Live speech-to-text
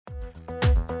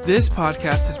This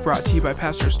podcast is brought to you by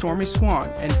Pastor Stormy Swann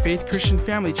and Faith Christian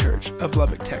Family Church of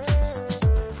Lubbock, Texas.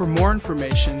 For more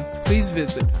information, please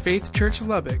visit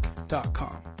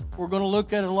faithchurchlubbock.com. We're going to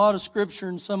look at a lot of scripture,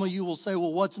 and some of you will say,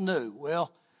 well, what's new?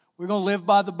 Well, we're going to live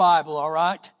by the Bible, all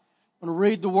right? I'm going to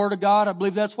read the Word of God. I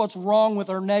believe that's what's wrong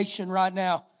with our nation right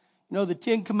now. You know, the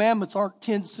 10 Commandments aren't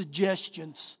 10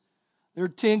 suggestions. They're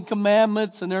 10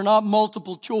 Commandments, and they're not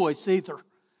multiple choice either.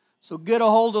 So get a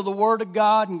hold of the Word of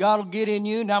God, and God will get in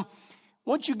you. Now,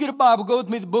 once you get a Bible, go with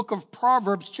me to the book of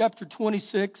Proverbs, chapter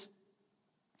 26.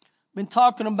 Been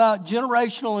talking about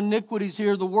generational iniquities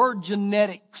here, the word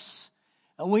genetics.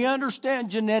 And we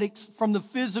understand genetics from the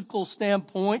physical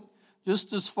standpoint,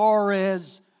 just as far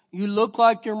as you look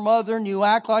like your mother and you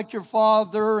act like your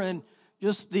father, and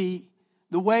just the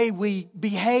way we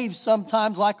behave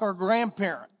sometimes like our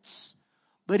grandparents.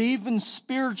 But even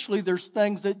spiritually, there's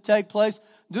things that take place.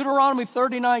 Deuteronomy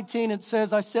 30:19, it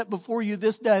says, I set before you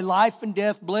this day life and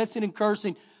death, blessing and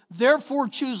cursing. Therefore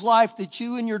choose life that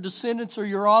you and your descendants or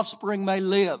your offspring may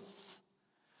live.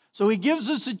 So he gives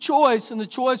us a choice, and the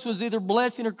choice was either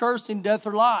blessing or cursing, death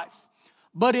or life.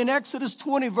 But in Exodus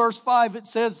 20, verse 5, it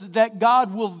says that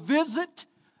God will visit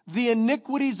the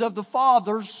iniquities of the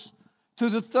fathers to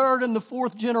the third and the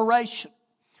fourth generation.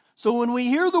 So when we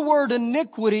hear the word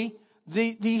iniquity,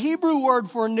 the Hebrew word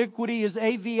for iniquity is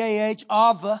avah,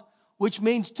 ava, which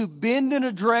means to bend in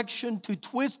a direction, to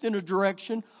twist in a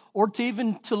direction, or to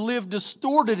even to live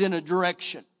distorted in a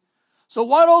direction. So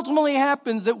what ultimately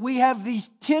happens that we have these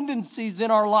tendencies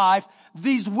in our life,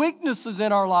 these weaknesses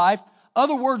in our life,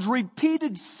 other words,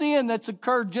 repeated sin that's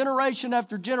occurred generation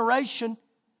after generation,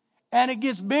 and it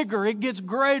gets bigger, it gets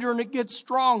greater, and it gets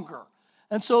stronger.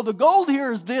 And so the goal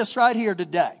here is this right here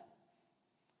today.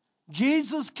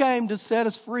 Jesus came to set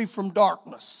us free from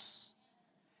darkness.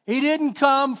 He didn't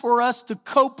come for us to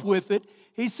cope with it.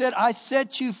 He said, I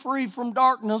set you free from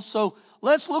darkness. So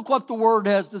let's look what the Word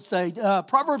has to say.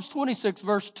 Proverbs 26,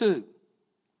 verse 2.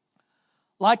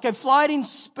 Like a flighting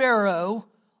sparrow,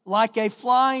 like a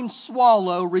flying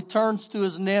swallow returns to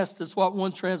his nest, is what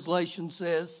one translation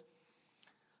says.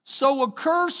 So a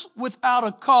curse without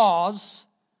a cause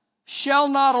shall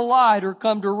not alight or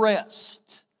come to rest.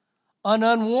 An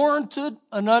unwarranted,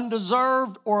 an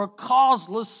undeserved, or a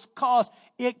causeless cause,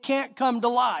 it can't come to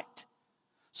light.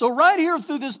 So right here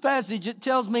through this passage, it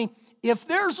tells me if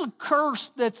there's a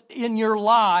curse that's in your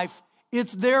life,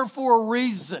 it's there for a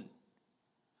reason.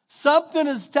 Something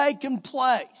has taken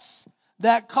place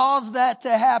that caused that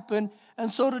to happen.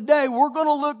 And so today we're going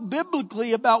to look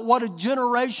biblically about what a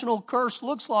generational curse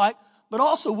looks like, but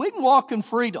also we can walk in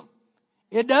freedom.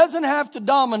 It doesn't have to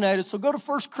dominate us. So go to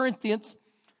 1 Corinthians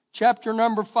chapter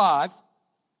number 5.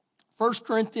 1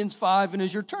 Corinthians 5. And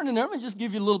as you're turning there, let me just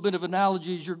give you a little bit of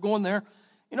analogy as you're going there.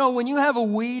 You know, when you have a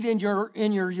weed in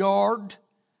your yard,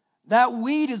 that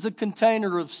weed is a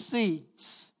container of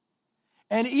seeds.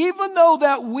 And even though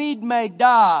that weed may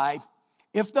die,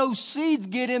 if those seeds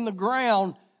get in the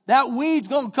ground, that weed's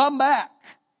going to come back.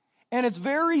 And it's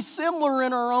very similar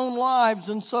in our own lives.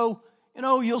 And so, you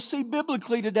know, you'll see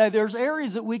biblically today, there's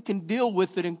areas that we can deal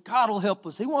with it, and God will help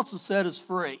us. He wants to set us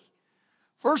free.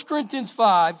 1 Corinthians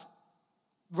 5,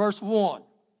 verse 1.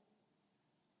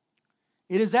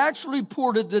 It is actually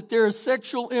reported that there is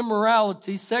sexual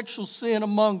immorality, sexual sin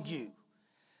among you.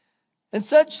 And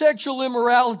such sexual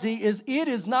immorality it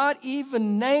is not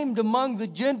even named among the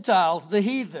Gentiles, the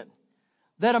heathen,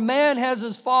 that a man has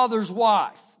his father's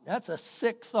wife. That's a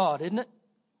sick thought, isn't it?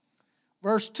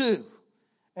 Verse 2.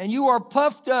 And you are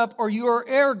puffed up, or you are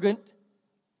arrogant,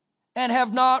 and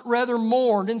have not rather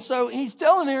mourned. And so he's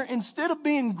telling here, instead of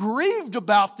being grieved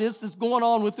about this that's going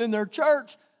on within their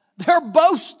church, they're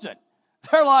boasting.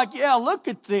 They're like, yeah, look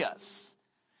at this.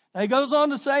 And he goes on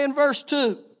to say in verse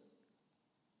 2,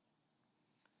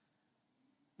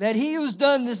 that he who's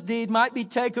done this deed might be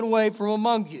taken away from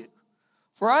among you.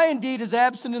 For I indeed is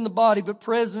absent in the body, but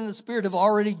present in the spirit, have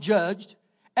already judged,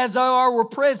 as though I were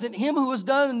present, him who has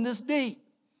done this deed.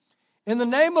 In the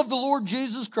name of the Lord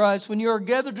Jesus Christ, when you are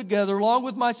gathered together, along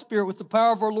with my spirit, with the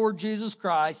power of our Lord Jesus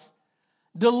Christ,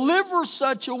 deliver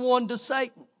such a one to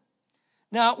Satan.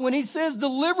 Now, when he says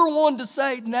deliver one to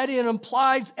Satan, that it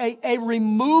implies a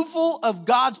removal of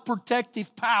God's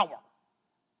protective power.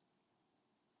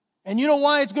 And you know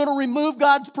why it's going to remove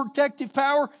God's protective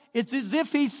power? It's as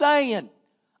if he's saying,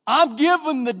 I'm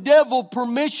giving the devil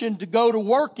permission to go to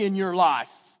work in your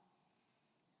life.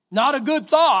 Not a good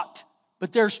thought,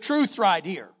 but there's truth right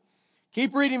here.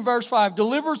 Keep reading verse 5.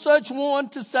 Deliver such one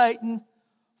to Satan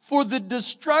for the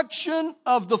destruction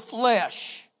of the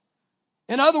flesh.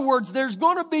 In other words, there's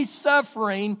going to be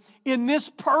suffering in this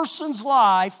person's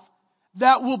life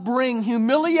that will bring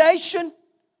humiliation,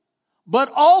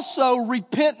 but also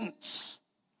repentance.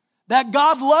 That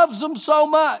God loves them so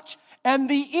much. And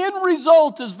the end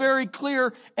result is very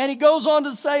clear. And he goes on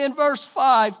to say in verse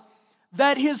 5,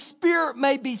 that his spirit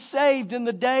may be saved in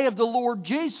the day of the Lord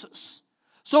Jesus.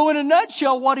 So in a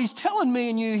nutshell, what he's telling me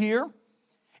and you here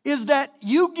is that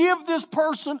you give this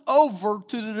person over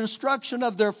to the destruction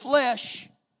of their flesh,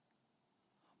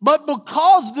 but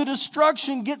because the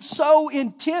destruction gets so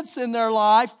intense in their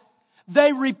life,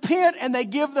 they repent and they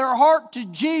give their heart to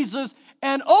Jesus,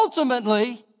 and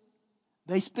ultimately,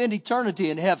 they spend eternity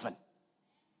in heaven.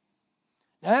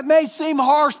 Now, that may seem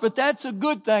harsh, but that's a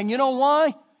good thing. You know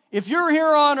why? If you're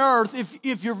here on earth,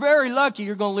 if you're very lucky,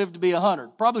 you're going to live to be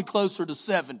 100, probably closer to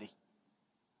 70.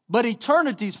 But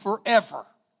eternity's forever.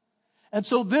 And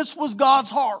so this was God's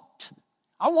heart.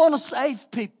 I want to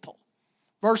save people.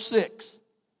 Verse 6.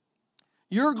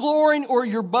 Your glorying or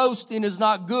your boasting is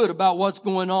not good about what's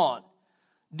going on.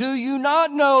 Do you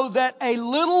not know that a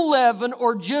little leaven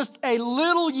or just a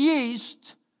little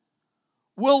yeast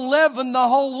will leaven the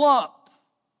whole lump?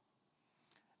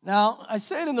 Now, I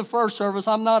said in the first service,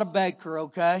 I'm not a baker,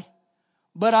 okay?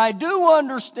 But I do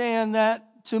understand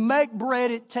that to make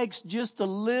bread, it takes just a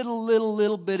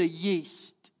little bit of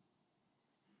yeast.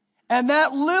 And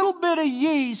that little bit of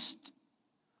yeast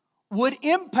would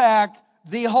impact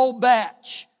the whole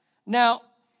batch. Now,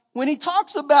 when he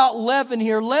talks about leaven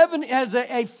here, leaven has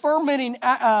a fermenting,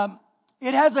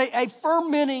 it has a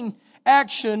fermenting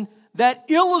action that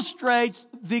illustrates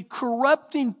the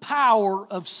corrupting power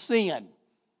of sin.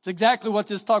 It's exactly what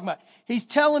this is talking about. He's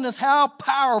telling us how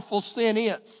powerful sin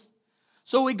is.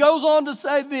 So he goes on to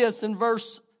say this in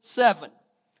verse 7.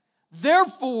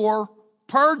 Therefore,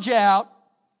 purge out,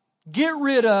 get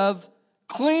rid of,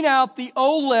 clean out the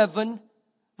old leaven,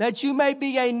 that you may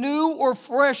be a new or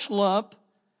fresh lump,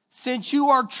 since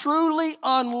you are truly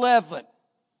unleavened,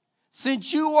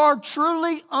 since you are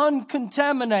truly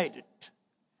uncontaminated.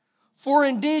 For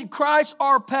indeed Christ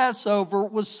our Passover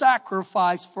was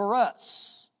sacrificed for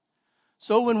us.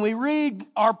 So when we read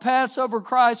our Passover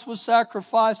Christ was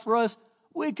sacrificed for us,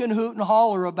 we can hoot and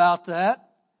holler about that.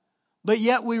 But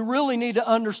yet we really need to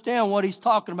understand what he's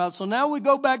talking about. So now we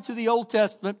go back to the Old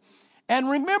Testament and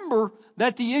remember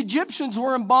that the Egyptians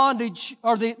were in bondage,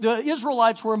 or the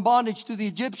Israelites were in bondage to the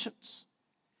Egyptians.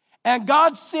 And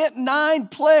God sent 9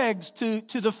 plagues to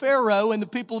the Pharaoh and the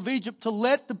people of Egypt to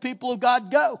let the people of God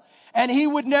go. And he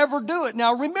would never do it.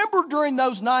 Now remember, during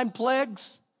those 9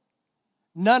 plagues,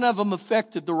 none of them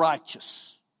affected the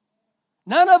righteous.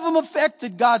 None of them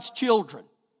affected God's children.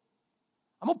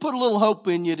 I'm going to put a little hope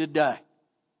in you today.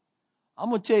 I'm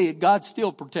going to tell you, God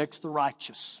still protects the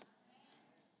righteous.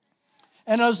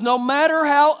 And as no matter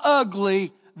how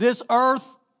ugly this earth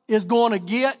is going to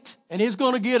get, and it's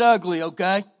going to get ugly,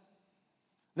 okay?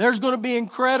 There's going to be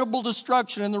incredible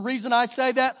destruction. And the reason I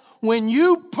say that, when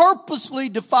you purposely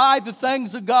defy the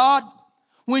things of God,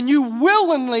 when you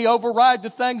willingly override the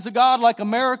things of God like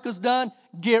America's done,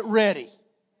 get ready.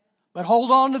 But hold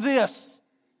on to this.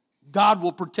 God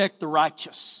will protect the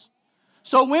righteous.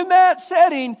 So in that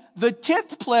setting, the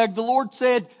 10th plague, the Lord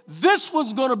said, this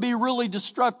one's going to be really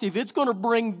destructive. It's going to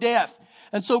bring death.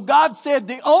 And so God said,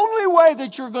 the only way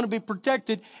that you're going to be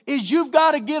protected is you've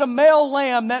got to get a male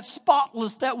lamb that's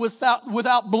spotless, that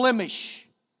without blemish,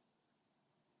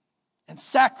 and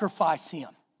sacrifice him.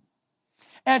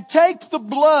 And take the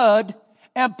blood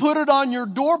and put it on your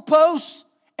doorposts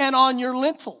and on your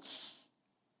lintels.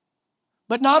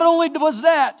 But not only was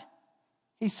that,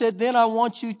 he said, then I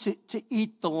want you to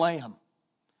eat the lamb.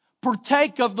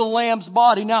 Partake of the lamb's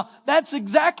body. Now, that's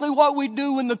exactly what we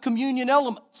do in the communion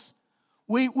elements.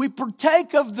 We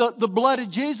partake of the blood of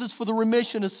Jesus for the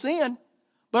remission of sin,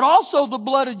 but also the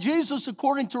blood of Jesus,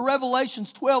 according to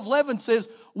Revelations 12:11, says,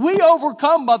 we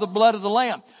overcome by the blood of the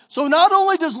Lamb. So not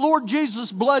only does Lord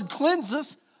Jesus' blood cleanse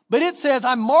us, but it says,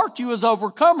 I marked you as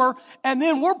overcomer, and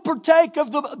then we're partake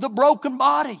of the broken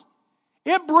body.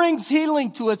 It brings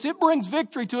healing to us. It brings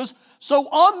victory to us. So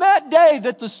on that day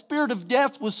that the spirit of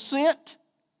death was sent,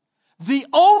 the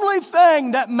only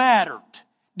thing that mattered,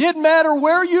 didn't matter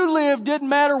where you lived, didn't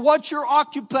matter what your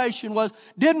occupation was,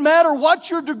 didn't matter what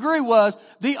your degree was,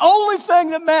 the only thing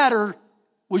that mattered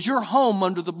was your home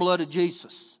under the blood of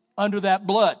Jesus, under that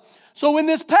blood. So in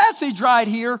this passage right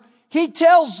here, he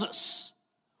tells us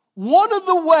one of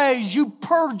the ways you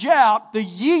purge out the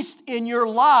yeast in your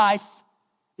life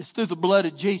is through the blood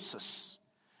of Jesus.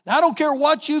 Now, I don't care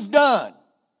what you've done.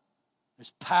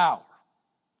 There's power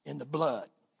in the blood.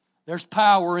 There's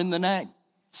power in the name.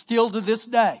 Still to this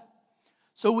day.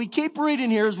 So we keep reading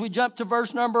here as we jump to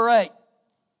verse number 8.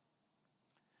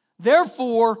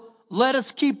 Therefore, let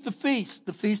us keep the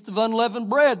feast of unleavened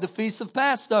bread, the feast of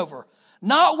Passover.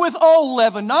 Not with old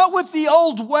leaven, not with the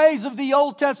old ways of the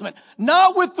Old Testament,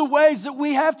 not with the ways that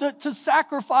we have to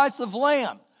sacrifice of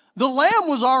lamb. The lamb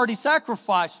was already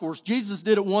sacrificed for us. Jesus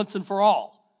did it once and for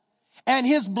all. And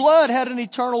his blood had an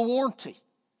eternal warranty.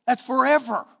 That's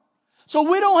forever. So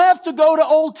we don't have to go to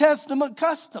Old Testament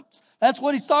customs. That's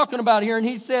what he's talking about here. And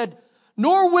he said,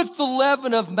 nor with the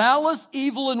leaven of malice,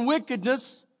 evil, and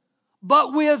wickedness,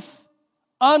 but with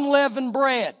unleavened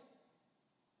bread.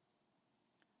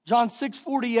 John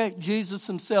 6:48, Jesus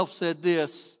himself said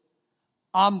this,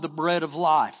 I'm the bread of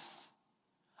life.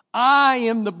 I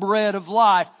am the bread of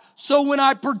life. So when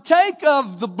I partake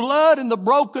of the blood and the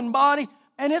broken body,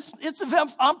 and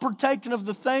I'm partaking of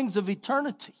the things of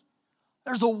eternity.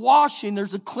 There's a washing,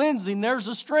 there's a cleansing, there's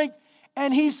a strength.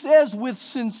 And he says with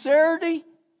sincerity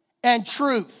and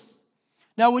truth.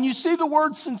 Now when you see the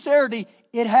word sincerity,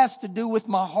 it has to do with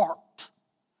my heart.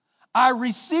 I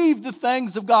received the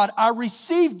things of God. I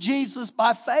received Jesus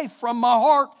by faith from my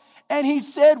heart. And he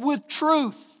said with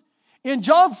truth. In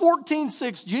John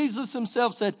 14:6, Jesus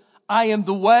himself said, I am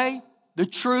the way, the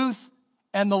truth,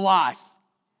 and the life.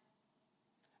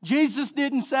 Jesus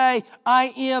didn't say,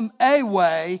 I am a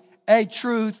way, a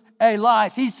truth, a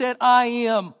life. He said, I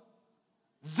am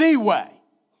the way.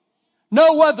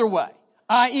 No other way.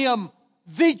 I am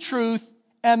the truth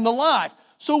and the life.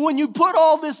 So when you put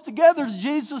all this together,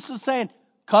 Jesus is saying,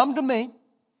 come to me,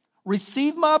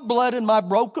 receive my blood and my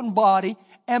broken body,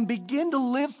 and begin to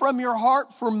live from your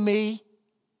heart for me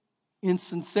in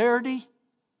sincerity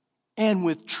and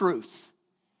with truth.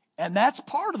 And that's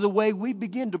part of the way we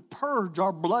begin to purge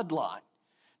our bloodline.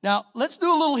 Now, let's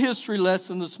do a little history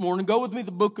lesson this morning. Go with me to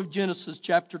the book of Genesis,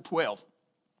 chapter 12.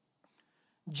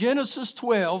 Genesis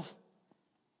 12.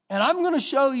 And I'm going to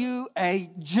show you a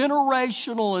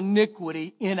generational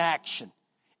iniquity in action.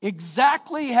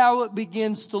 Exactly how it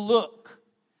begins to look.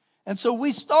 And so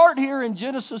we start here in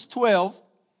Genesis 12,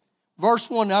 verse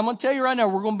 1. Now I'm going to tell you right now,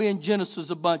 we're going to be in Genesis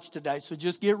a bunch today. So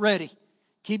just get ready.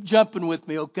 Keep jumping with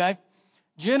me, okay?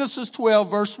 Genesis 12,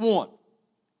 verse 1.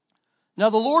 Now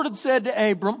the Lord had said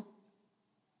to Abram,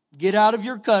 get out of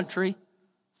your country,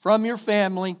 from your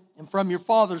family, and from your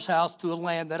father's house to a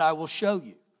land that I will show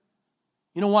you.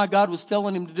 You know why God was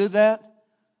telling him to do that?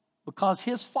 Because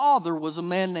his father was a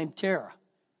man named Terah.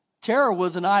 Terah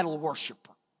was an idol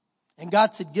worshiper. And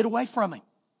God said, get away from him.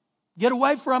 Get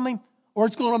away from him or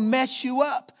it's going to mess you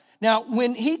up. Now,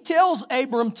 when he tells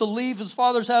Abram to leave his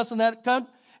father's house and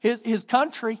his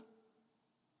country,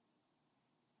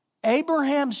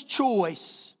 Abraham's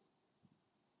choice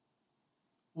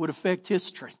would affect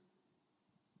history.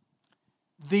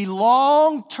 The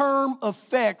long-term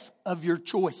effects of your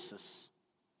choices.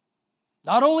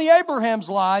 Not only Abraham's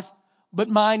life, but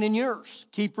mine and yours.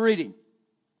 Keep reading.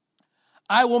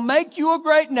 I will make you a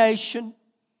great nation.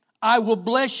 I will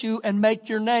bless you and make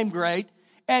your name great.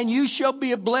 And you shall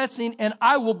be a blessing. And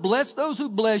I will bless those who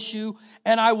bless you.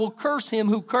 And I will curse him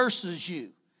who curses you.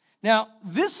 Now,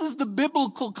 this is the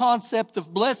biblical concept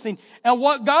of blessing. And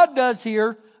what God does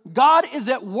here, God is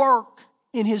at work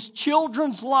in his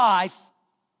children's life,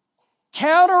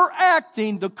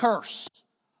 counteracting the curse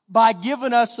by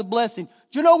giving us a blessing.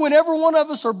 Do you know when every one of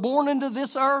us are born into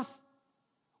this earth,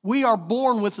 we are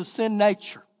born with a sin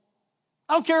nature.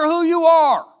 I don't care who you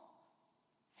are.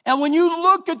 And when you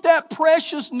look at that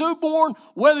precious newborn,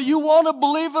 whether you want to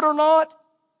believe it or not,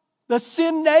 the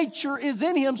sin nature is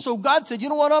in him. So God said, you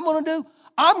know what I'm going to do?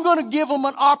 I'm going to give him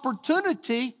an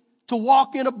opportunity to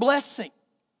walk in a blessing.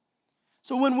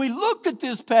 So when we look at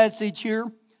this passage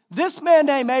here, this man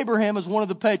named Abraham is one of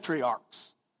the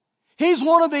patriarchs. He's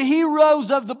one of the heroes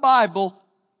of the Bible,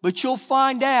 but you'll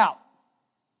find out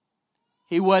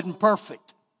he wasn't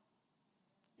perfect.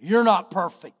 You're not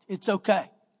perfect. It's okay.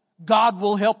 God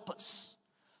will help us.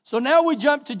 So now we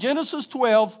jump to Genesis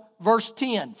 12, verse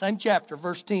 10. Same chapter,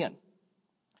 verse 10.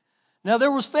 Now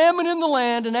there was famine in the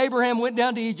land, and Abraham went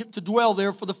down to Egypt to dwell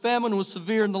there, for the famine was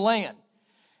severe in the land.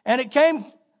 And it came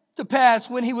to pass,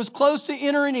 when he was close to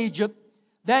entering Egypt,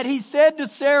 that he said to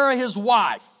Sarah his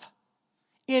wife,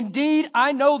 indeed,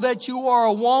 I know that you are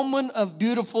a woman of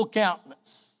beautiful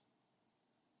countenance.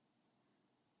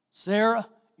 Sarah,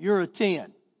 you're a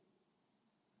 10.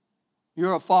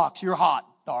 You're a fox. You're hot,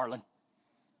 darling.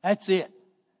 That's it.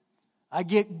 I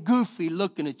get goofy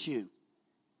looking at you.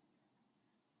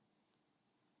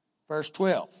 Verse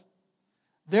 12.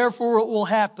 Therefore it will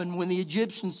happen when the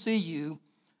Egyptians see you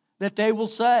that they will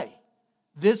say,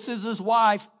 this is his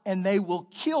wife, and they will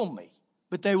kill me,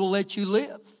 but they will let you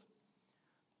live.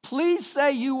 Please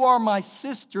say you are my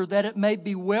sister, that it may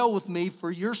be well with me for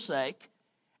your sake,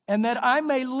 and that I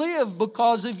may live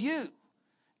because of you.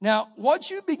 Now, what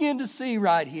you begin to see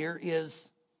right here is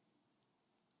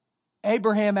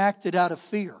Abraham acted out of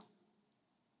fear.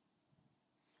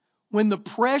 When the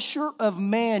pressure of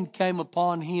man came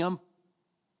upon him,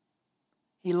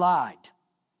 he lied.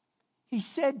 He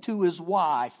said to his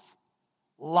wife,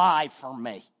 lie for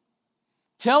me.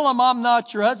 Tell him I'm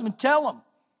not your husband. Tell him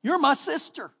you're my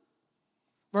sister.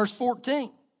 Verse 14.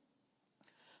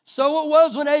 So it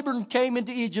was when Abram came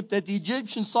into Egypt that the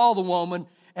Egyptians saw the woman,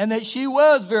 and that she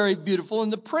was very beautiful.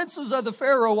 And the princes of the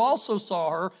Pharaoh also saw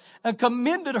her and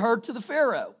commended her to the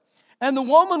Pharaoh. And the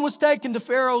woman was taken to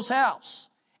Pharaoh's house.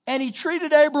 And he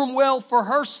treated Abram well for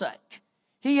her sake.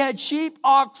 He had sheep,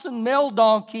 oxen, male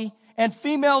donkey, and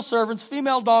female servants,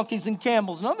 female donkeys, and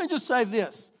camels. And let me just say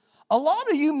this. A lot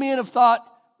of you men have thought,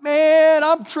 man,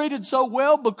 I'm treated so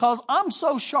well because I'm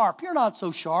so sharp. You're not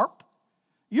so sharp.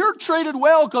 You're treated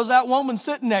well because that woman's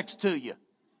sitting next to you.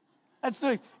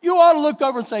 You ought to look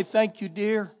over and say, thank you,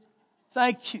 dear.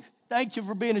 Thank you. Thank you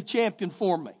for being a champion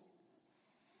for me.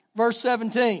 Verse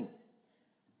 17.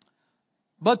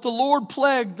 But the Lord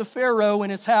plagued the Pharaoh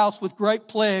and his house with great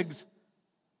plagues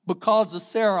because of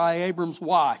Sarai, Abram's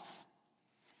wife.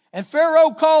 And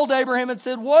Pharaoh called Abraham and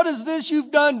said, what is this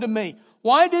you've done to me?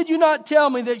 Why did you not tell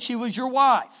me that she was your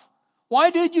wife? Why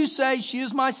did you say she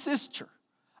is my sister?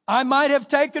 I might have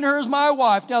taken her as my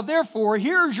wife. Now therefore,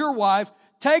 here is your wife.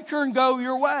 Take her and go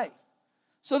your way.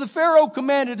 So the Pharaoh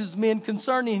commanded his men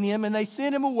concerning him, and they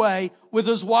sent him away with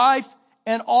his wife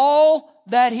and all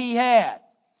that he had.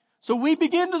 So we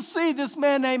begin to see this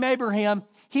man named Abraham.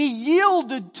 He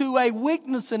yielded to a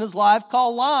weakness in his life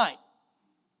called lying.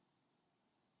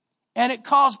 And it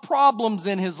caused problems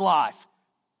in his life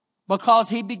because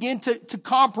he began to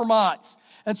compromise.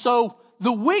 And so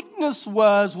the weakness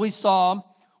was, we saw,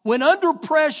 when under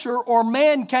pressure or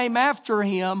man came after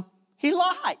him, he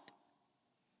lied.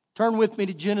 Turn with me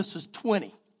to Genesis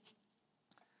 20.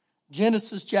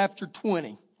 Genesis chapter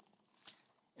 20.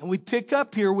 And we pick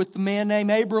up here with the man named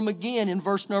Abram again in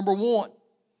verse number 1.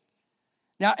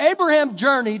 Now Abraham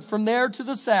journeyed from there to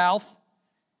the south,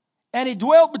 and he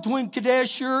dwelt between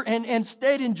Kadesh and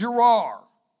stayed in Gerar.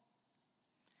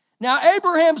 Now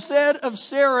Abraham said of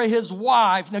Sarah his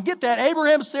wife, now get that,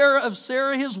 Abraham said of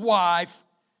Sarah his wife,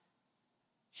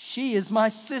 she is my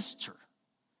sister.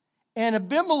 And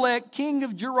Abimelech, king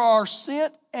of Gerar,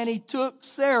 sent and he took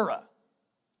Sarah.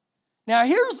 Now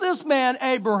here's this man,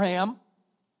 Abraham,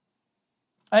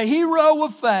 a hero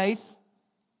of faith,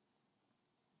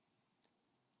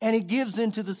 and he gives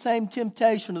into the same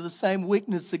temptation of the same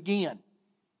weakness again.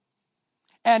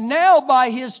 And now by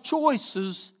his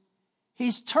choices,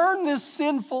 he's turned this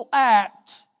sinful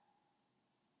act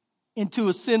into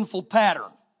a sinful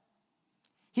pattern.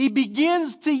 He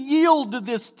begins to yield to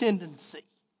this tendency,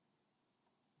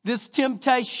 this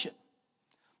temptation.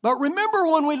 But remember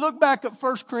when we look back at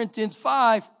 1 Corinthians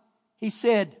 5, he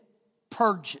said,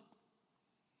 purge it.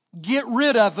 Get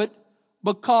rid of it,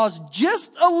 because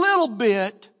just a little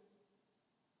bit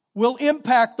will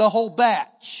impact the whole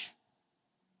batch.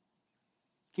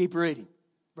 Keep reading.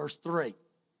 Verse 3.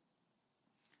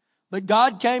 But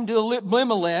God came to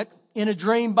Abimelech in a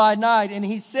dream by night, and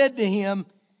he said to him,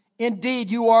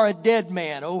 indeed, you are a dead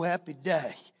man. Oh, happy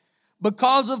day.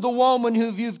 Because of the woman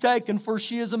whom you've taken, for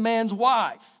she is a man's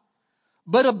wife.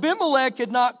 But Abimelech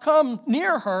had not come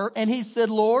near her, and he said,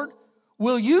 Lord,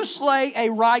 will you slay a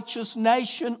righteous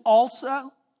nation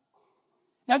also?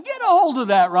 Now get a hold of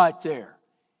that right there.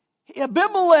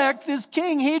 Abimelech, this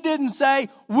king, he didn't say,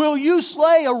 will you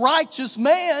slay a righteous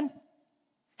man?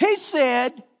 He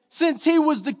said, since he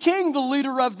was the king, the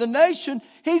leader of the nation,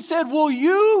 he said, will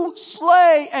you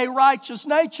slay a righteous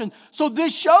nation? So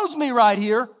this shows me right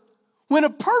here, when a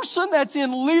person that's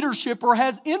in leadership or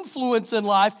has influence in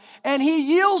life and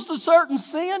he yields to certain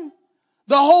sin,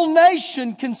 the whole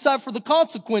nation can suffer the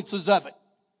consequences of it.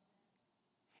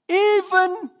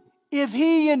 Even if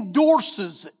he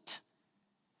endorses it.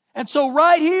 And so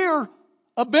right here,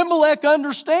 Abimelech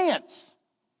understands.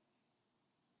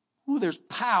 Ooh, there's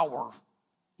power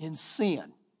in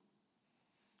sin.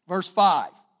 Verse 5.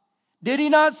 Did he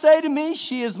not say to me,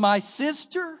 she is my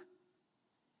sister?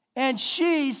 And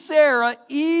she, Sarah,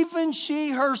 even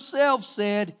she herself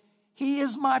said, he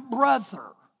is my brother.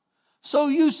 So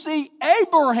you see,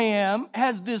 Abraham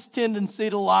has this tendency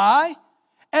to lie,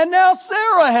 and now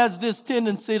Sarah has this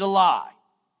tendency to lie.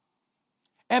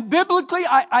 And biblically,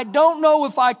 I don't know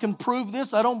if I can prove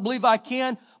this. I don't believe I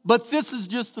can, but this is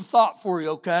just a thought for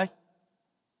you, okay?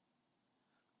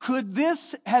 Could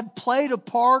this have played a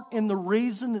part in the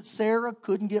reason that Sarah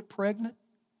couldn't get pregnant?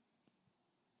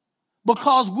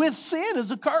 Because with sin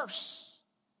is a curse.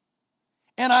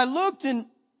 And I looked, and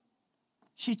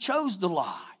she chose to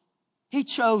lie. He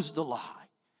chose to lie.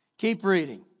 Keep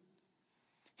reading.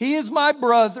 He is my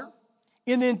brother.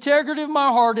 In the integrity of my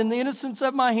heart, in the innocence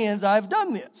of my hands, I have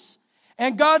done this.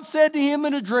 And God said to him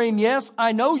in a dream, yes,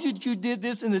 I know that you did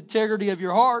this in the integrity of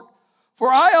your heart.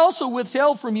 For I also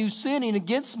withheld from you sinning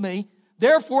against me.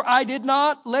 Therefore, I did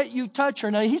not let you touch her.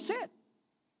 Now, he said,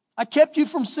 I kept you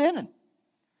from sinning.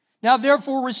 Now,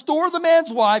 therefore, restore the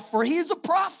man's wife, for he is a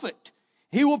prophet.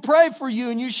 He will pray for you,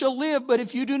 and you shall live. But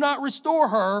if you do not restore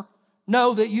her,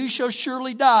 know that you shall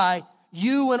surely die,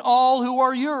 you and all who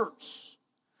are yours.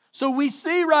 So we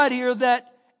see right here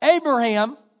that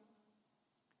Abraham,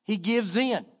 he gives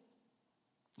in.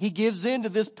 He gives in to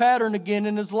this pattern again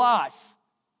in his life.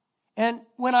 And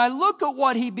when I look at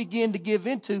what he began to give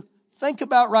into, think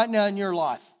about right now in your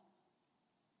life.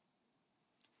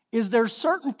 Is there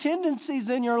certain tendencies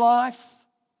in your life,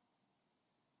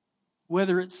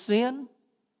 whether it's sin,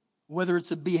 whether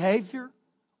it's a behavior,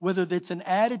 whether it's an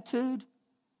attitude,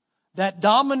 that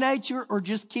dominates you or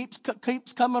just keeps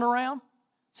coming around?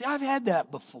 See, I've had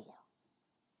that before.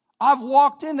 I've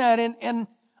walked in that, and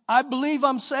I believe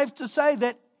I'm safe to say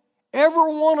that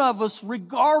every one of us,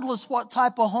 regardless what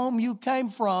type of home you came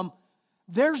from,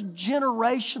 there's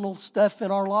generational stuff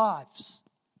in our lives.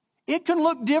 It can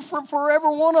look different for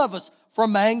every one of us,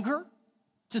 from anger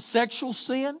to sexual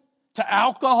sin, to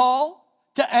alcohol,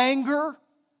 to anger,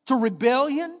 to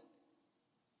rebellion.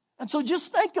 And so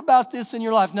just think about this in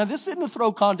your life. Now, this isn't to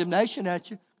throw condemnation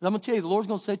at you. I'm going to tell you, the Lord's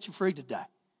going to set you free today.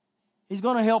 He's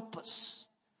going to help us.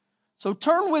 So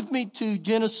turn with me to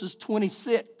Genesis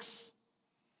 26.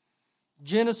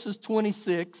 Genesis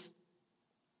 26.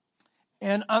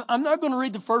 And I'm not going to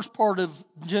read the first part of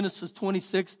Genesis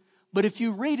 26, but if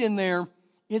you read in there,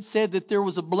 it said that there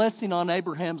was a blessing on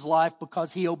Abraham's life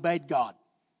because he obeyed God.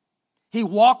 He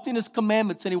walked in his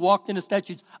commandments and he walked in his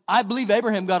statutes. I believe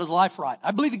Abraham got his life right.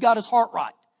 I believe he got his heart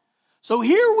right. So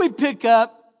here we pick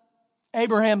up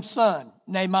Abraham's son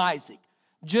named Isaac.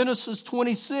 Genesis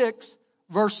 26,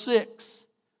 verse 6.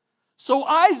 So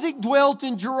Isaac dwelt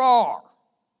in Gerar.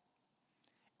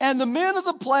 And the men of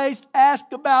the place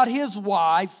asked about his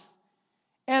wife.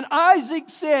 And Isaac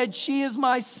said, she is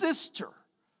my sister.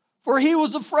 For he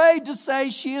was afraid to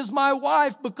say, she is my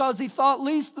wife, because he thought,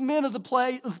 least the men of the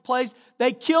place,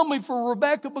 they kill me for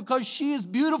Rebekah, because she is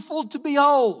beautiful to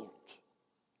behold.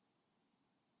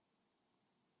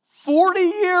 40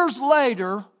 years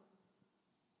later,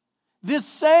 this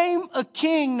same a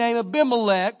king named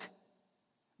Abimelech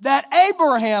that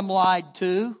Abraham lied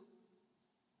to,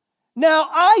 now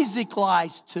Isaac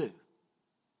lies to.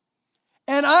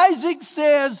 And Isaac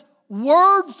says,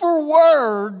 word for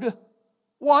word,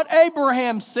 what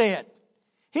Abraham said.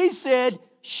 He said,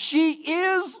 she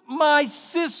is my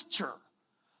sister.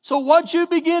 So what you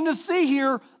begin to see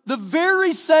here, the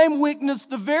very same weakness,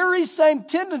 the very same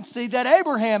tendency that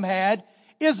Abraham had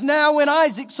is now in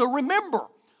Isaac. So remember,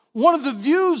 one of the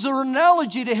views or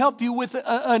analogy to help you with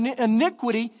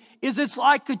iniquity is it's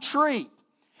like a tree.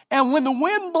 And when the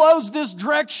wind blows this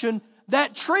direction,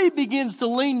 that tree begins to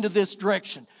lean to this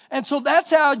direction. And so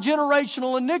that's how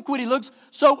generational iniquity looks.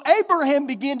 So Abraham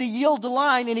began to yield the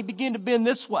line and he began to bend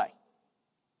this way.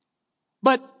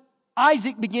 But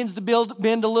Isaac begins to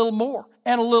bend a little more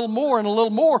and a little more and a little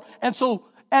more. And so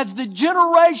as the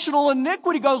generational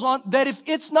iniquity goes on, that if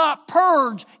it's not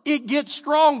purged, it gets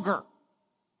stronger.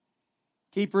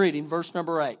 Keep reading, verse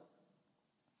number 8.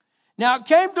 Now it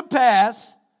came to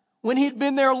pass, when he'd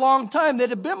been there a long time,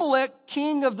 that Abimelech,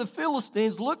 king of the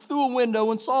Philistines, looked through a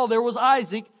window and saw there was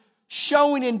Isaac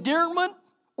showing endearment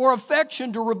or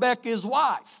affection to Rebekah, his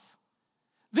wife.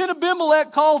 Then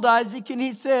Abimelech called Isaac and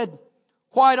he said,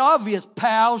 quite obvious,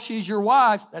 pal, she's your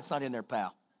wife. That's not in there,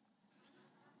 pal.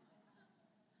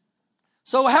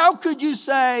 So how could you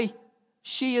say,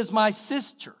 she is my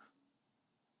sister?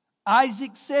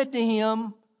 Isaac said to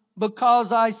him,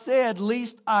 because I said,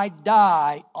 lest I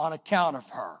die on account of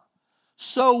her.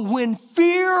 So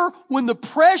when the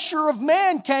pressure of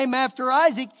man came after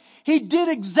Isaac, he did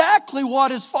exactly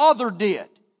what his father did.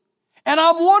 And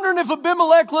I'm wondering if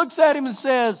Abimelech looks at him and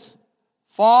says,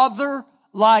 father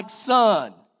like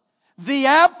son. The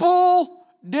apple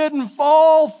didn't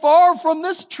fall far from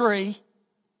this tree.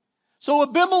 So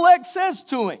Abimelech says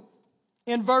to him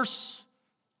in verse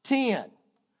 10,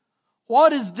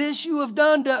 what is this you have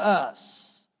done to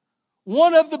us?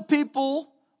 One of the people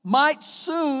might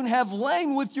soon have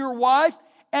lain with your wife,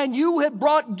 and you had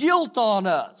brought guilt on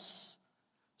us.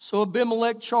 So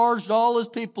Abimelech charged all his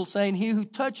people, saying, he who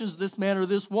touches this man or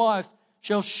this wife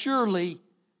shall surely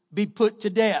be put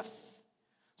to death.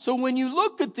 So when you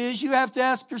look at this, you have to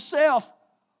ask yourself,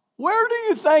 Where do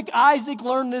you think Isaac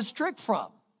learned this trick from?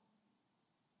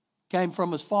 Came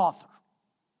from his father.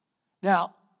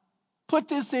 Now, put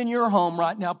this in your home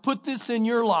right now. Put this in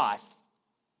your life.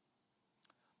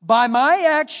 By my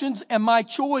actions and my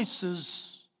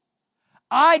choices,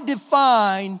 I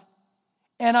define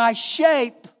and I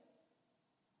shape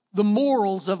the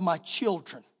morals of my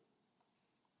children.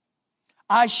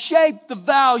 I shape the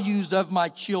values of my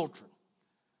children.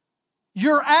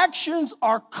 Your actions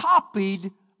are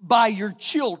copied by your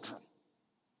children.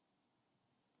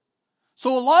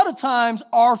 So a lot of times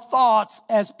our thoughts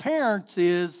as parents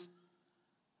is,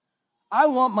 I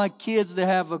want my kids to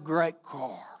have a great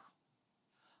car.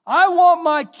 I want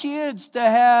my kids to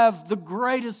have the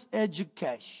greatest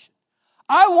education.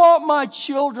 I want my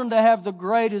children to have the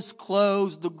greatest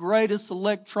clothes, the greatest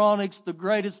electronics, the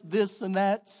greatest this and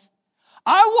that.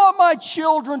 I want my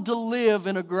children to live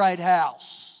in a great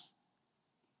house.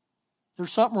 Is there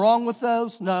something wrong with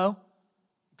those? No,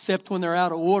 except when they're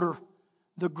out of order.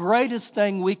 The greatest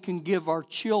thing we can give our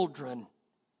children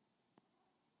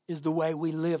is the way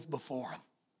we live before them.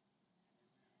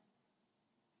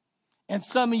 And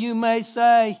some of you may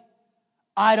say,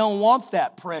 I don't want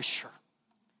that pressure.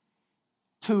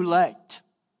 Too late.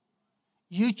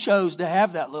 You chose to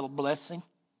have that little blessing.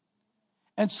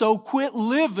 And so quit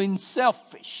living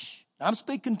selfish. I'm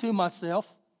speaking to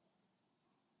myself.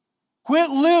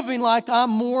 Quit living like I'm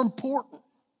more important.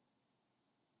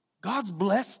 God's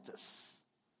blessed us.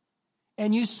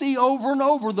 And you see over and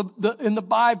over in the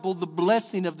Bible the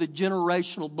blessing of the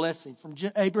generational blessing from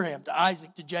Abraham to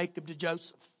Isaac to Jacob to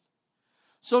Joseph.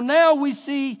 So now we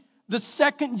see the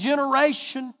second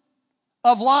generation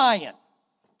of lion.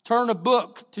 Turn a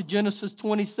book to Genesis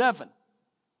 27.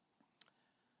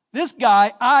 This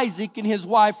guy, Isaac, and his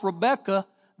wife, Rebekah,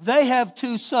 they have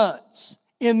two sons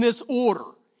in this order,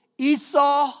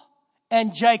 Esau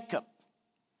and Jacob.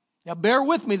 Now bear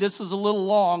with me, this is a little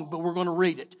long, but we're going to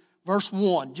read it. Verse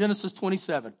 1, Genesis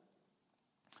 27.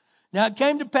 Now it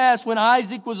came to pass when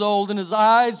Isaac was old and his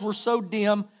eyes were so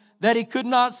dim that he could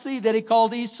not see, that he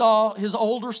called Esau, his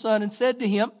older son, and said to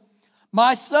him,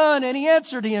 my son, and he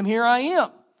answered him, here I am.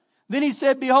 Then he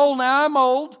said, behold, now I'm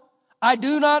old. I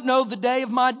do not know the day of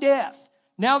my death.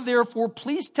 Now therefore,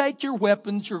 please take your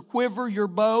weapons, your quiver, your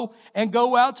bow, and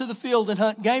go out to the field and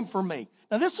hunt game for me.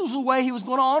 Now this was the way he was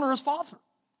going to honor his father.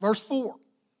 Verse 4.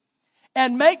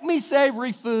 And make me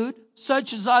savory food,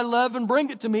 such as I love, and bring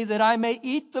it to me, that I may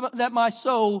eat that my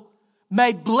soul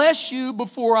may bless you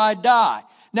before I die.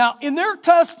 Now, in their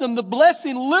custom, the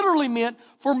blessing literally meant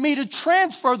for me to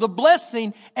transfer the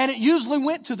blessing, and it usually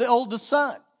went to the oldest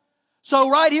son. So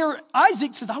right here,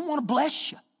 Isaac says, I want to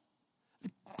bless you.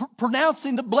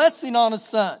 Pronouncing the blessing on his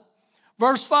son.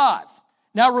 Verse 5.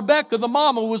 Now Rebekah, the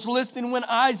mama, was listening when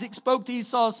Isaac spoke to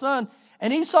Esau's son,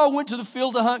 and Esau went to the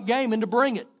field to hunt game and to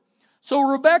bring it. So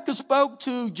Rebekah spoke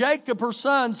to Jacob, her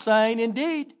son, saying,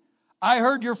 indeed, I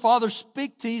heard your father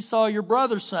speak to Esau, your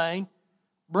brother, saying,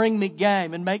 bring me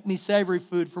game and make me savory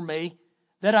food for me,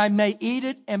 that I may eat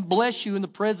it and bless you in the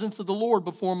presence of the Lord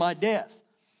before my death.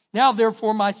 Now,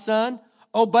 therefore, my son,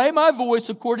 obey my voice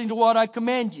according to what I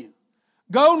command you.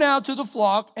 Go now to the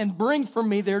flock and bring for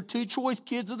me there 2 choice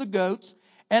kids of the goats,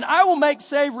 and I will make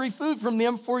savory food from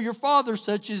them for your father,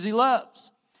 such as he loves.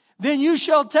 Then you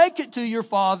shall take it to your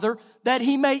father, that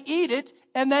he may eat it,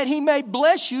 and that he may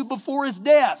bless you before his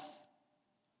death.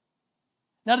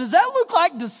 Now, does that look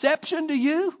like deception to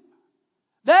you?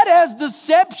 That has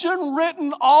deception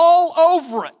written all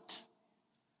over it.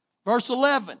 Verse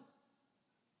 11.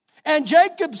 And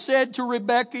Jacob said to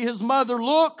Rebekah, his mother,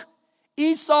 look,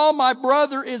 Esau, my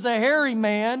brother, is a hairy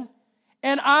man,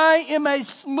 and I am a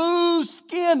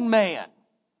smooth-skinned man.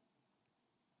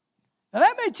 Now,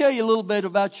 that may tell you a little bit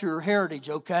about your heritage,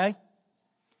 okay?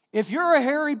 If you're a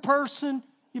hairy person,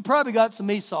 you probably got some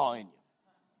Esau in you.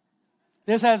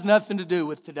 This has nothing to do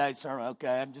with today's sermon,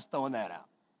 okay? I'm just throwing that out.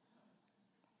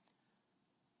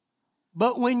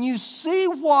 But when you see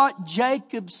what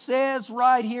Jacob says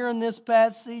right here in this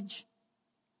passage,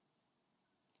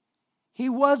 he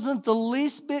wasn't the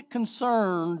least bit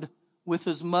concerned with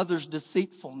his mother's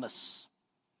deceitfulness.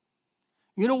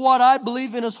 You know what I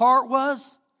believe in his heart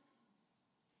was?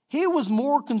 He was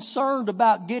more concerned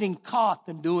about getting caught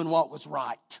than doing what was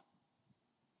right.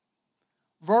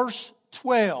 Verse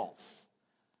 12.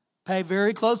 Pay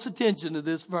very close attention to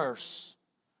this verse.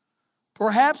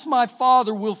 Perhaps my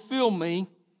father will feel me,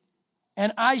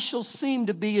 and I shall seem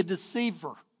to be a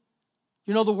deceiver.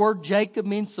 You know the word Jacob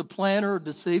means supplanter or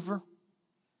deceiver?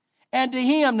 And to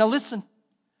him, now listen,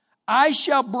 I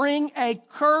shall bring a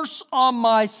curse on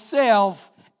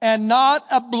myself and not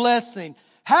a blessing.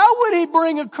 How would he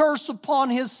bring a curse upon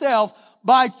himself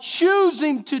by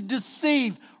choosing to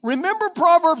deceive. Remember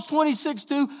Proverbs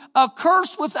 26:2, a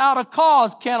curse without a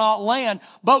cause cannot land.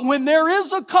 But when there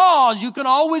is a cause, you can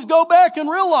always go back and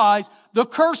realize the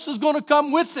curse is going to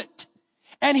come with it.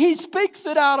 And he speaks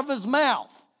it out of his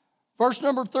mouth. Verse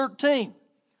number 13.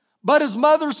 But his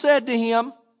mother said to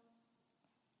him,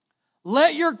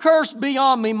 let your curse be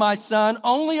on me, my son.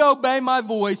 Only obey my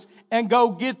voice and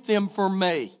go get them for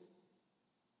me.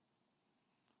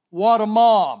 What a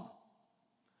mom.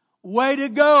 Way to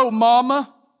go,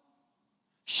 mama.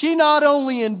 She not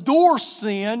only endorsed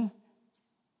sin,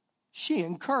 she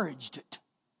encouraged it.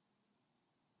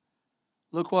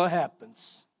 Look what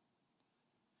happens.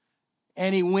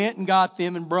 And he went and got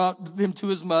them and brought them to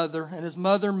his mother. And his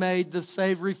mother made the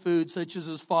savory food such as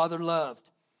his father loved.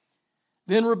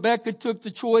 Then Rebekah took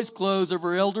the choice clothes of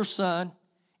her elder son,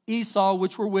 Esau,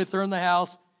 which were with her in the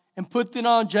house, and put them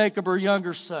on Jacob, her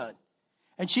younger son.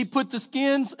 And she put the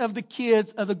skins of the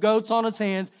kids of the goats on his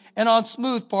hands and on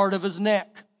smooth part of his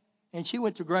neck. And she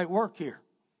went to great work here.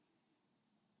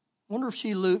 Wonder if she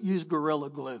used Gorilla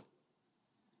Glue.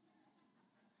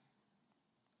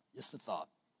 Just a thought.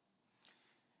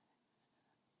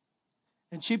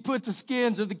 And she put the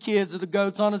skins of the kids of the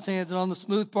goats on his hands and on the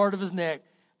smooth part of his neck.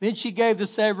 Then she gave the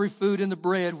savory food and the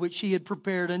bread which she had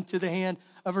prepared into the hand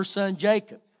of her son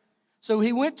Jacob. So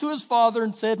he went to his father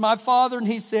and said, my father, and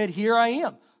he said, here I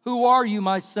am. Who are you,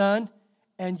 my son?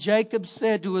 And Jacob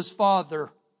said to his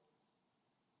father,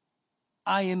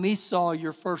 I am Esau,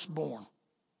 your firstborn.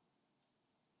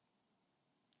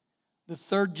 The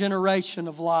third generation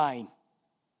of lying.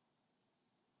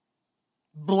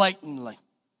 Blatantly.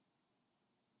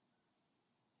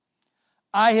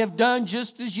 I have done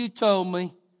just as you told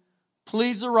me.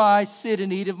 Please arise, sit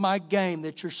and eat of my game,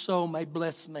 that your soul may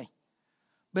bless me.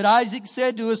 But Isaac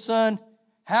said to his son,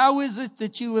 how is it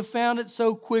that you have found it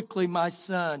so quickly, my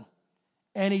son?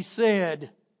 And he said,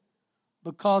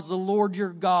 because the Lord your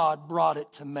God brought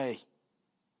it to me.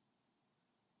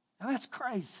 Now that's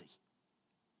crazy.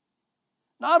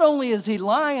 Not only is he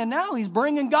lying, now he's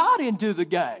bringing God into the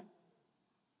game.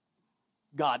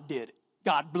 God did it.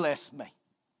 God blessed me.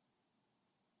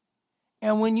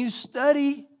 And when you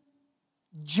study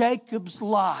Jacob's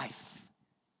life,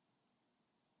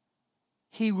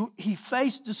 he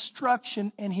faced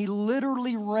destruction and he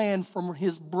literally ran from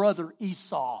his brother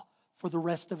Esau for the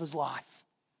rest of his life.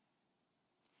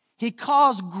 He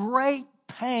caused great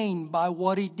pain by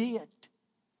what he did.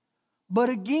 But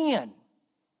again,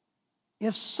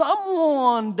 if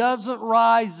someone doesn't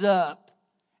rise up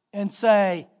and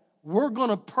say, we're going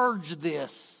to purge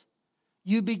this,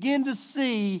 you begin to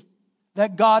see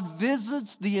that God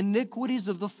visits the iniquities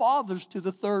of the fathers to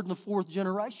the third and the fourth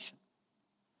generation.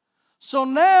 So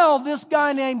now this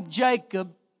guy named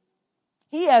Jacob,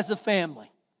 he has a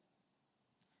family.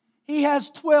 He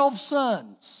has 12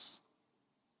 sons.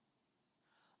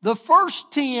 The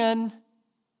first 10,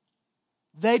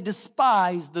 they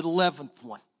despised the 11th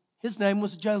one. His name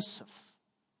was Joseph.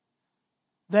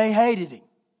 They hated him.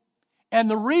 And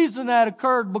the reason that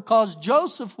occurred because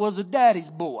Joseph was a daddy's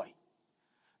boy.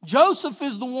 Joseph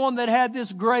is the one that had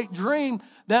this great dream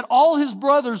that all his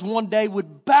brothers one day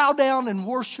would bow down and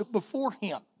worship before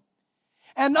him.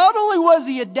 And not only was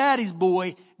he a daddy's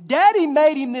boy, daddy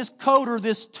made him this coat or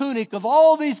this tunic of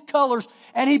all these colors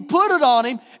and he put it on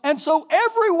him. And so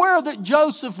everywhere that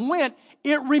Joseph went,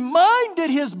 it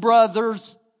reminded his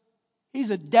brothers,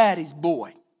 he's a daddy's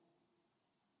boy.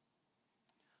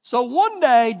 So one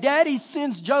day, daddy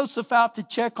sends Joseph out to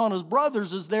check on his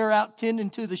brothers as they're out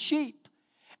tending to the sheep.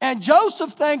 And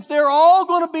Joseph thinks they're all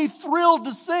going to be thrilled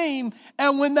to see him.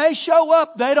 And when they show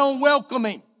up, they don't welcome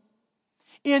him.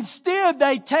 Instead,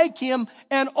 they take him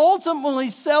and ultimately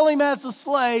sell him as a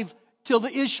slave to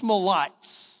the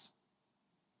Ishmaelites.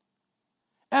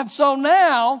 And so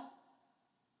now,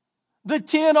 the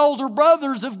 10 older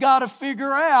brothers have got to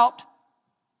figure out,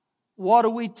 what do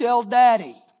we tell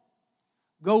daddy?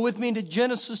 Go with me to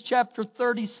Genesis chapter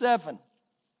 37.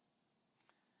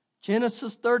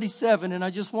 Genesis 37, and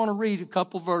I just want to read a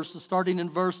couple verses, starting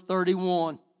in verse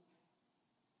 31.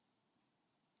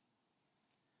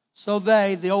 So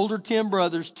they, the older 10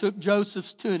 brothers, took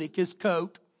Joseph's tunic, his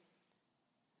coat.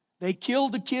 They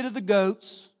killed the kid of the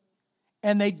goats,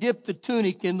 and they dipped the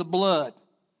tunic in the blood.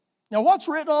 Now what's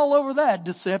written all over that?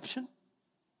 Deception.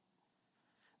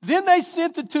 Then they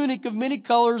sent the tunic of many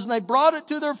colors, and they brought it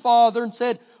to their father and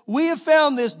said, we have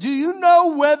found this. Do you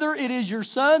know whether it is your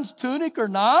son's tunic or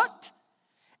not?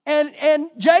 And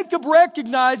Jacob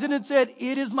recognized it and said,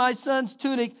 it is my son's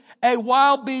tunic. A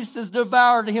wild beast has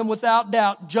devoured him without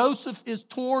doubt. Joseph is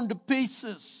torn to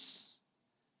pieces.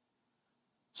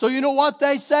 So you know what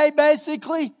they say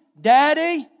basically?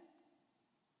 Daddy,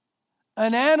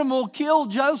 an animal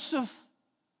killed Joseph.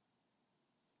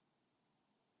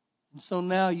 And so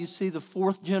now you see the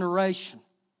fourth generation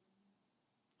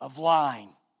of lying.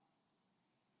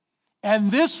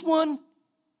 And this one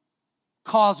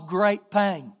caused great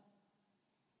pain.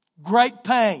 Great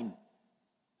pain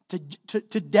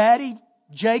to Daddy,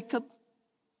 Jacob.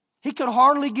 He could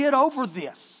hardly get over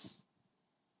this.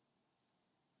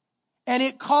 And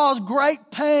it caused great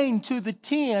pain to the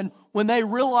 10 when they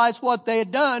realized what they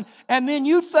had done. And then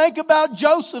you think about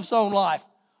Joseph's own life.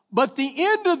 But the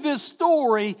end of this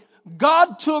story,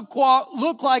 God took what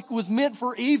looked like was meant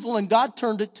for evil and God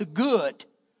turned it to good.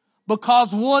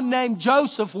 Because one named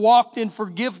Joseph walked in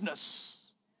forgiveness.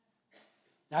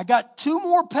 Now, I got 2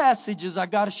 more passages I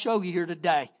got to show you here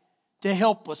today to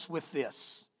help us with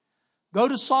this. Go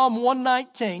to Psalm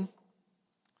 119,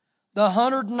 the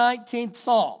 119th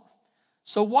Psalm.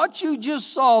 So what you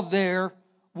just saw there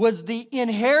was the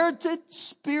inherited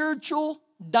spiritual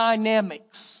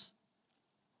dynamics.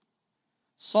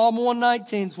 Psalm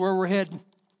 119 is where we're heading.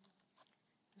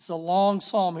 It's a long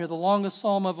psalm here, the longest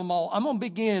psalm of them all. I'm going to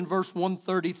begin in verse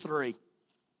 133.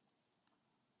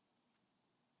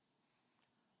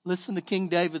 Listen to King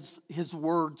David's his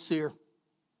words here.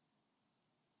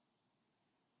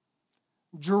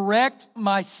 Direct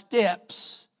my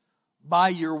steps by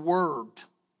your word.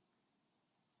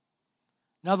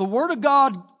 Now the word of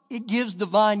God, it gives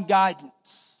divine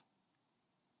guidance.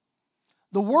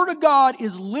 The word of God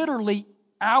is literally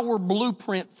our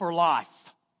blueprint for life.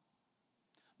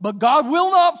 But God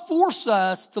will not force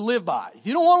us to live by it. If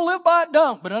you don't want to live by it,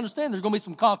 don't. But understand there's going to be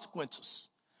some consequences.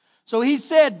 So he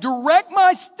said, direct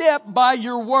my step by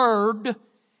your word,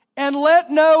 and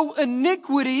let no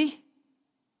iniquity,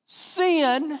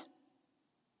 sin,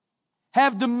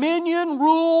 have dominion,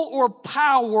 rule, or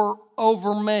power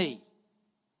over me.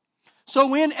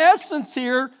 So in essence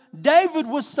here, David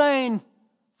was saying,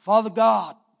 Father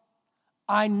God,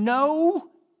 I know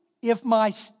if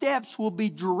my steps will be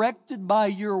directed by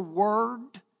your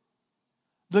word,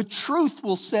 the truth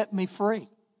will set me free.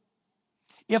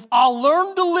 If I'll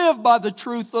learn to live by the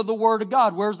truth of the word of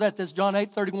God, where's that? That's John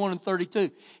 8:31 and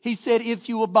 32. He said, if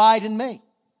you abide in me,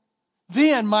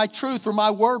 then my truth or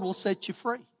my word will set you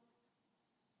free.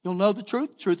 You'll know the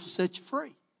truth will set you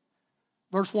free.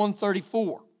 Verse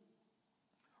 134.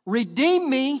 Redeem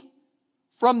me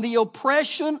from the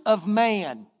oppression of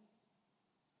man.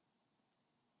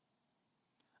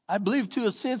 I believe to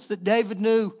a sense that David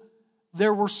knew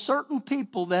there were certain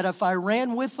people that if I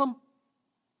ran with them,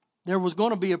 there was going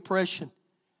to be oppression.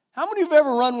 How many of you have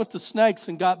ever run with the snakes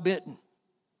and got bitten?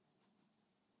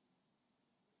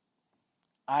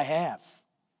 I have.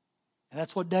 And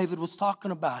that's what David was talking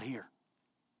about here.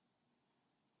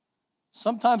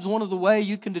 Sometimes one of the ways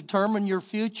you can determine your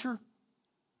future,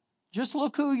 just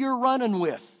look who you're running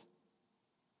with.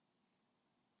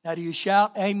 Now, do you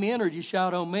shout amen or do you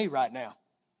shout oh me right now?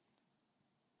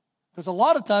 Because a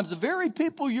lot of times the very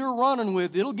people you're running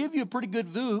with, it'll give you a pretty good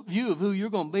view of who you're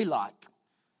going to be like.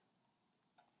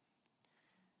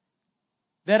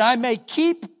 That I may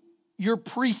keep your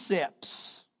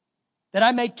precepts. That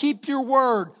I may keep your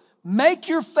word. Make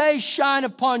your face shine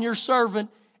upon your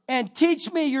servant and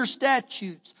teach me your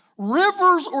statutes.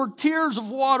 Rivers or tears of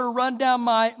water run down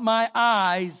my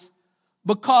eyes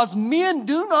because men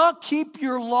do not keep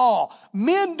your law.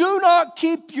 Men do not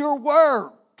keep your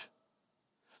word.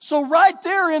 So right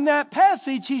there in that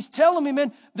passage, he's telling me,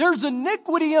 man, there's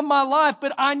iniquity in my life,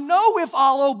 but I know if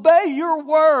I'll obey your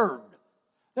word.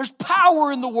 There's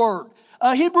power in the word.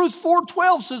 Hebrews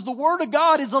 4:12 says the word of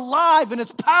God is alive and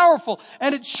it's powerful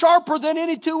and it's sharper than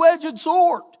any two-edged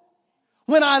sword.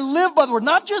 When I live by the word,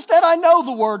 not just that I know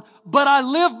the word, but I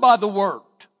live by the word.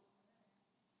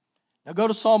 Now go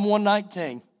to Psalm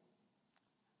 119.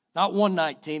 Not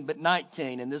 119, but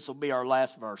 19, and this will be our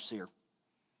last verse here.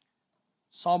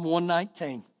 Psalm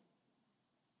 119.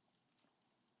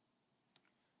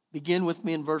 Begin with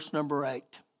me in verse number 8.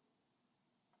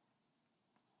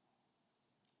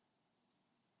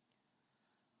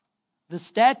 The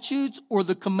statutes or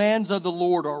the commands of the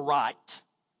Lord are right.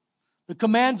 The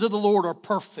commands of the Lord are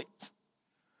perfect.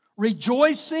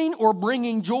 Rejoicing or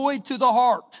bringing joy to the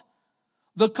heart.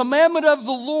 The commandment of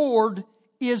the Lord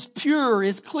is pure,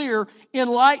 is clear,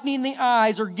 enlightening the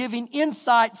eyes or giving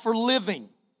insight for living.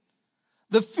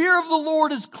 The fear of the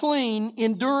Lord is clean,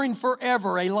 enduring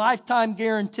forever, a lifetime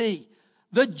guarantee.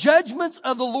 The judgments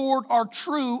of the Lord are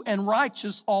true and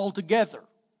righteous altogether.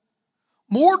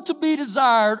 More to be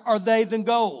desired are they than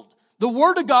gold. The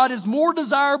word of God is more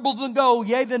desirable than gold,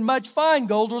 yea, than much fine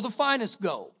gold or the finest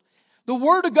gold. The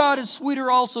word of God is sweeter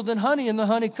also than honey and the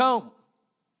honeycomb.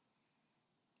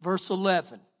 Verse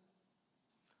 11.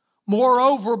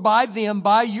 Moreover, by them,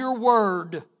 by your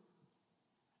word,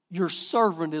 your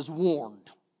servant is warned.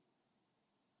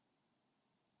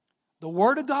 The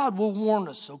word of God will warn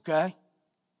us, okay?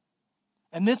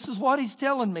 And this is what he's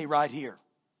telling me right here.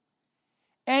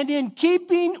 And in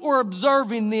keeping or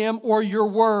observing them or your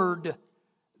word,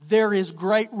 there is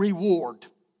great reward.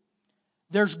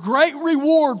 There's great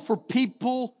reward for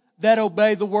people that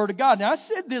obey the word of God. Now, I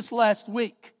said this last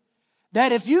week,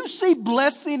 that if you see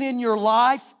blessing in your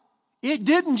life, it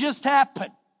didn't just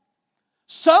happen.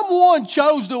 Someone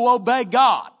chose to obey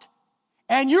God,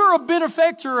 and you're a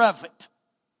benefactor of it.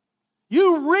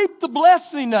 You reap the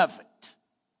blessing of it.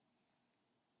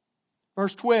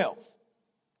 Verse 12.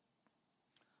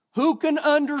 Who can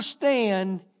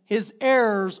understand his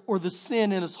errors or the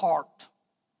sin in his heart?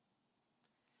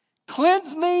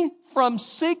 Cleanse me from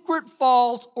secret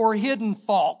faults or hidden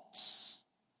faults.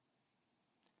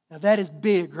 Now that is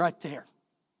big right there.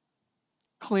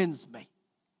 Cleanse me.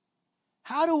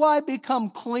 How do I become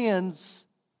cleansed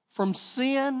from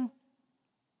sin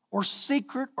or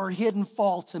secret or hidden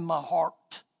faults in my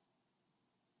heart?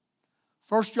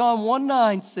 1 John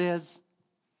 1:9 says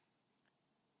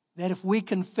that if we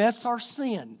confess our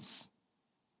sins,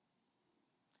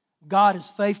 God is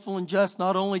faithful and just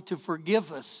not only to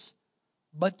forgive us,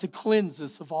 but to cleanse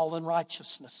us of all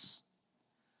unrighteousness.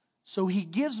 So he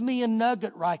gives me a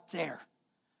nugget right there.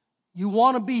 You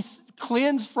want to be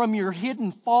cleansed from your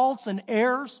hidden faults and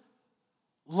errors?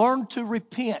 Learn to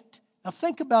repent. Now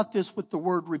think about this with the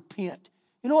word repent.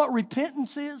 You know what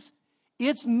repentance is?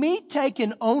 It's me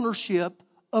taking ownership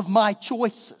of my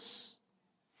choices.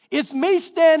 It's me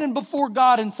standing before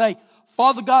God and say,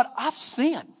 Father God, I've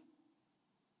sinned.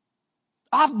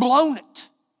 I've blown it.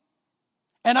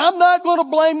 And I'm not going to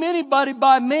blame anybody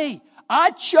by me.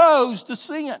 I chose to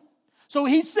sin. So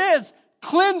he says,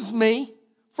 cleanse me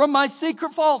from my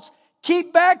secret faults.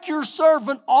 Keep back your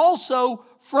servant also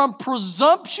from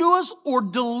presumptuous or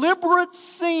deliberate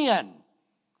sin.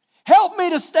 Help me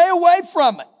to stay away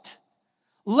from it.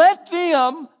 Let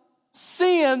them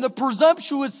sin, the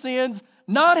presumptuous sins,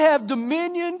 not have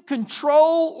dominion,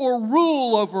 control, or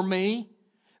rule over me.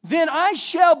 Then I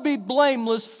shall be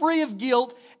blameless, free of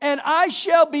guilt, and I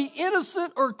shall be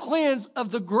innocent or cleansed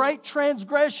of the great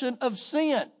transgression of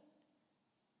sin.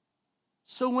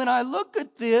 So when I look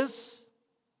at this,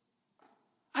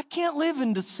 I can't live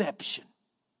in deception.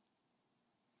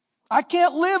 I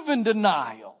can't live in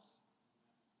denial.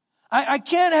 I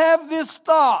can't have this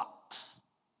thought.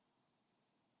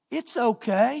 It's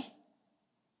okay.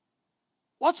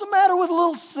 What's the matter with a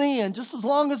little sin? Just as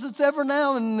long as it's every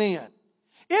now and then.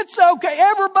 It's okay.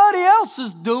 Everybody else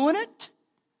is doing it.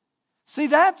 See,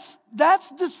 that's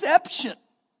deception.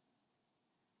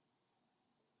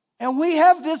 And we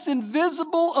have this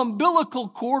invisible umbilical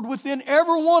cord within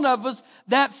every one of us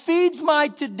that feeds my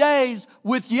todays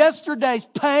with yesterday's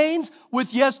pains,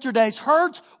 with yesterday's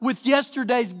hurts, with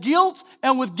yesterday's guilt,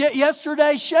 and with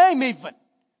yesterday's shame even.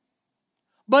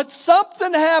 But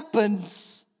something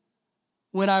happens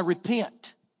when I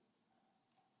repent.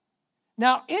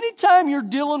 Now, anytime you're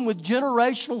dealing with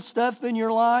generational stuff in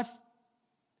your life,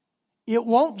 it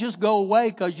won't just go away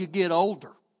because you get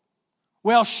older.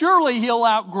 Well, surely he'll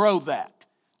outgrow that.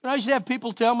 I used to have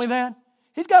people tell me that.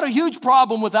 He's got a huge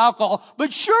problem with alcohol,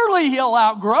 but surely he'll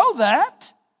outgrow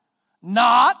that.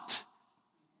 Not.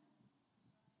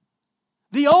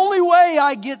 The only way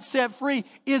I get set free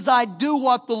is I do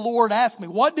what the Lord asked me.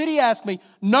 What did he ask me?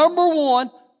 Number one,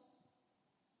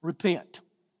 repent.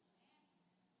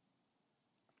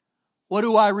 What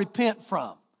do I repent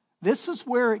from? This is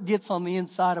where it gets on the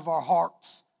inside of our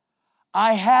hearts.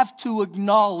 I have to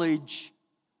acknowledge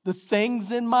the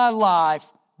things in my life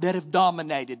that have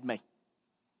dominated me.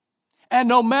 And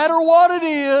no matter what it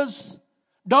is,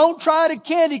 don't try to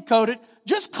candy coat it.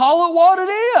 Just call it what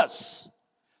it is.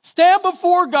 Stand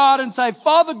before God and say,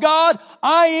 Father God,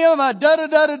 I am a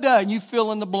da-da-da-da-da, and you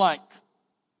fill in the blank.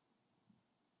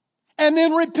 And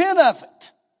then repent of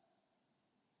it.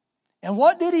 And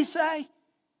what did he say?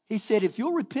 He said, if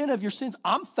you'll repent of your sins,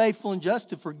 I'm faithful and just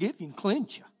to forgive you and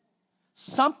cleanse you.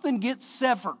 Something gets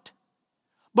severed.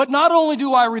 But not only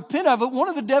do I repent of it, one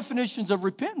of the definitions of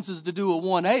repentance is to do a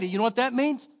 180. You know what that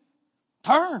means?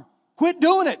 Turn. Quit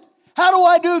doing it. How do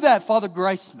I do that? Father,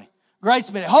 grace me. Grace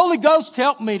me. Holy Ghost,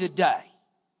 help me today.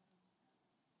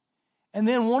 And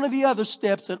then one of the other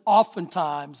steps that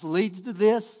oftentimes leads to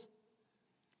this,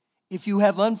 if you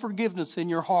have unforgiveness in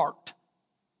your heart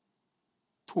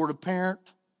toward a parent,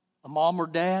 a mom or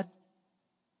dad,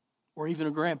 or even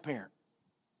a grandparent.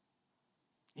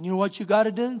 And you know what you got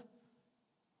to do?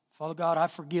 Father God, I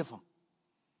forgive them.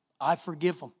 I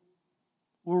forgive them.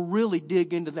 We'll really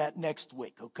dig into that next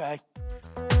week, okay?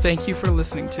 Thank you for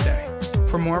listening today.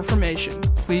 For more information,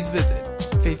 please visit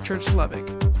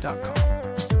faithchurchlubbock.com.